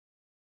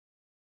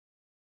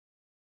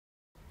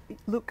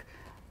look,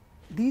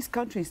 these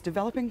countries,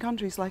 developing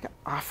countries like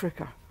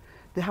Africa,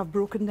 they have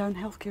broken down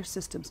healthcare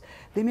systems.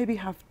 They maybe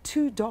have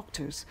 2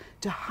 doctors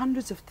to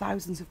hundreds of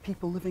thousands of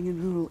people living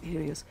in rural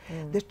areas.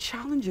 The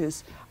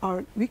challenges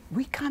are,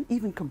 we can't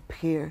even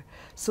compare.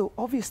 So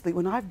obviously,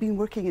 when I've been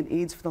working in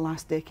AIDS for the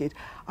last decade,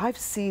 I've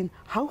seen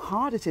how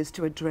hard it is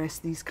to address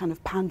these kind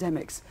of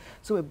pandemics.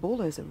 So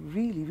Ebola is a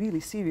really, really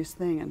serious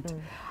thing,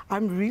 and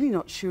I'm really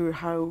not sure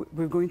how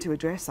we're going to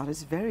address that.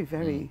 It's very,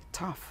 very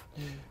tough.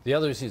 The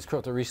other issue that's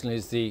cropped up recently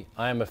is the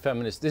 "I am a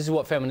feminist. This is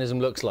what feminism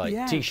looks like"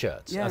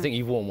 T-shirts. I think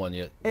you've worn one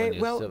yet.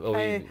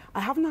 I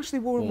haven't actually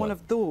worn one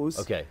of those.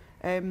 Okay.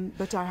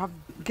 But I have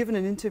given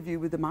an interview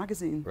with the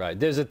magazine. Right.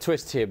 There's a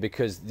twist here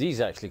because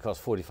these actually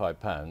cost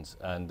 £45,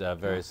 and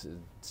various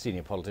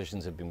senior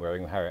politicians have been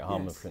wearing them. Harriet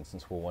Harman, for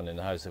instance, wore one in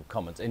the House of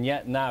Commons. And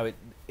yet now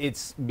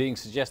it's being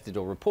suggested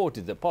or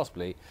reported that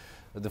possibly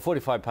the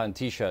 £45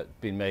 T-shirt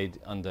being made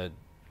under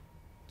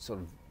sort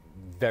of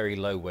very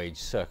low-wage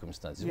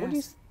circumstances. What do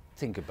you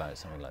think about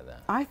something like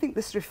that? I think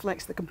this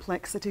reflects the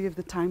complexity of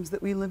the times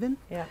that we live in.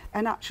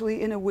 And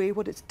actually, in a way,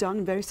 what it's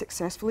done very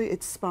successfully,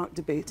 it's sparked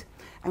debate.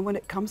 And when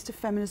it comes to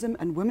feminism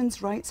and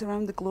women's rights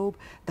around the globe,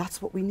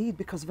 that's what we need,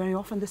 because very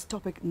often this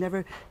topic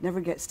never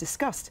gets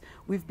discussed.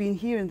 We've been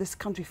here in this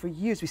country for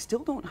years. We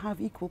still don't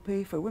have equal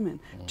pay for women.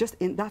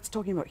 That's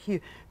talking about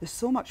here. There's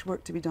so much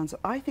work to be done. So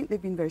I think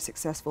they've been very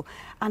successful.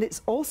 And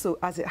it's also,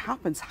 as it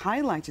happens,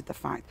 highlighted the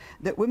fact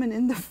that women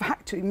in the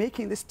factory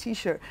making this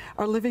T-shirt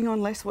are living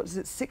on less, what is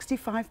it,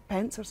 65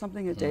 pence or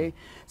something a day.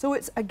 So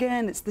it's,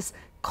 again, it's this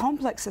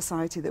complex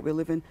society that we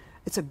live in.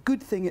 It's a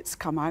good thing it's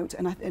come out,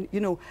 and you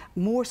know,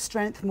 more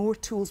strength, more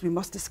tools. We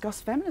must discuss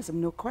feminism,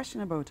 no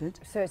question about it.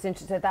 So it's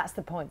interesting. So that's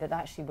the point, that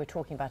actually we're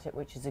talking about it,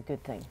 which is a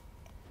good thing.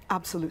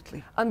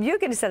 Absolutely. You're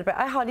going to celebrate.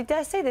 I hardly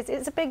dare say this.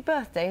 It's a big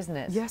birthday, isn't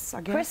it? Yes,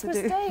 I guess Christmas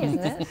Day, isn't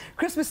it?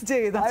 Christmas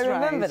Day, that's right. I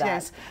remember that.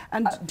 Yes.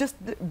 And just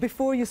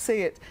before you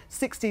say it,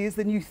 60 is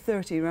the new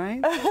 30,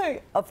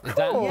 right? Of course.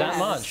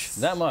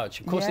 That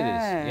much. Of course it is.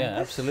 Yeah,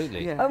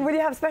 absolutely. Yeah. Will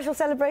you have special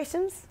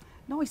celebrations?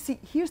 No, you see,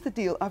 here's the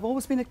deal. I've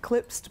always been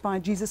eclipsed by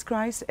Jesus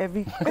Christ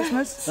every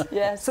Christmas.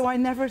 So I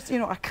never, you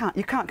know,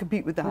 you can't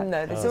compete with that.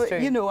 No, this is true.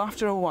 You know,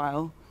 after a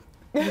while,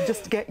 you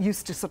just get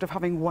used to sort of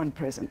having one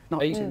present,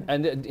 not two.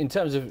 And in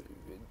terms of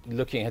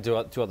looking ahead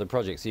to other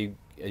projects, are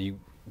you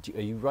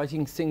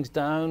writing things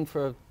down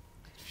for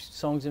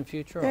songs in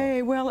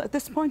future? Well, at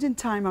this point in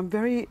time, I'm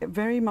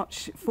very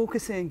much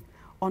focusing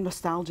on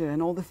nostalgia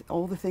and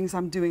all the things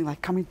I'm doing,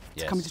 like coming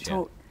to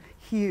talk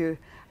here.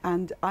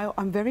 And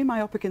I'm very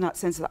myopic in that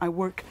sense that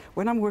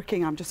when I'm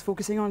working, I'm just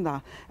focusing on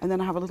that, and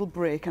then I have a little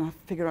break and I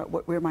figure out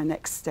where my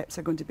next steps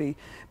are going to be.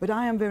 But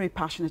I am very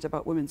passionate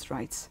about women's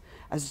rights,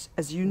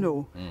 as you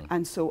know,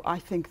 and so I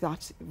think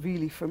that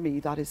really, for me,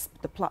 that is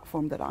the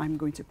platform that I'm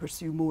going to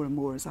pursue more and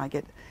more as I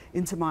get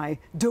into my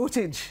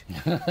dotage.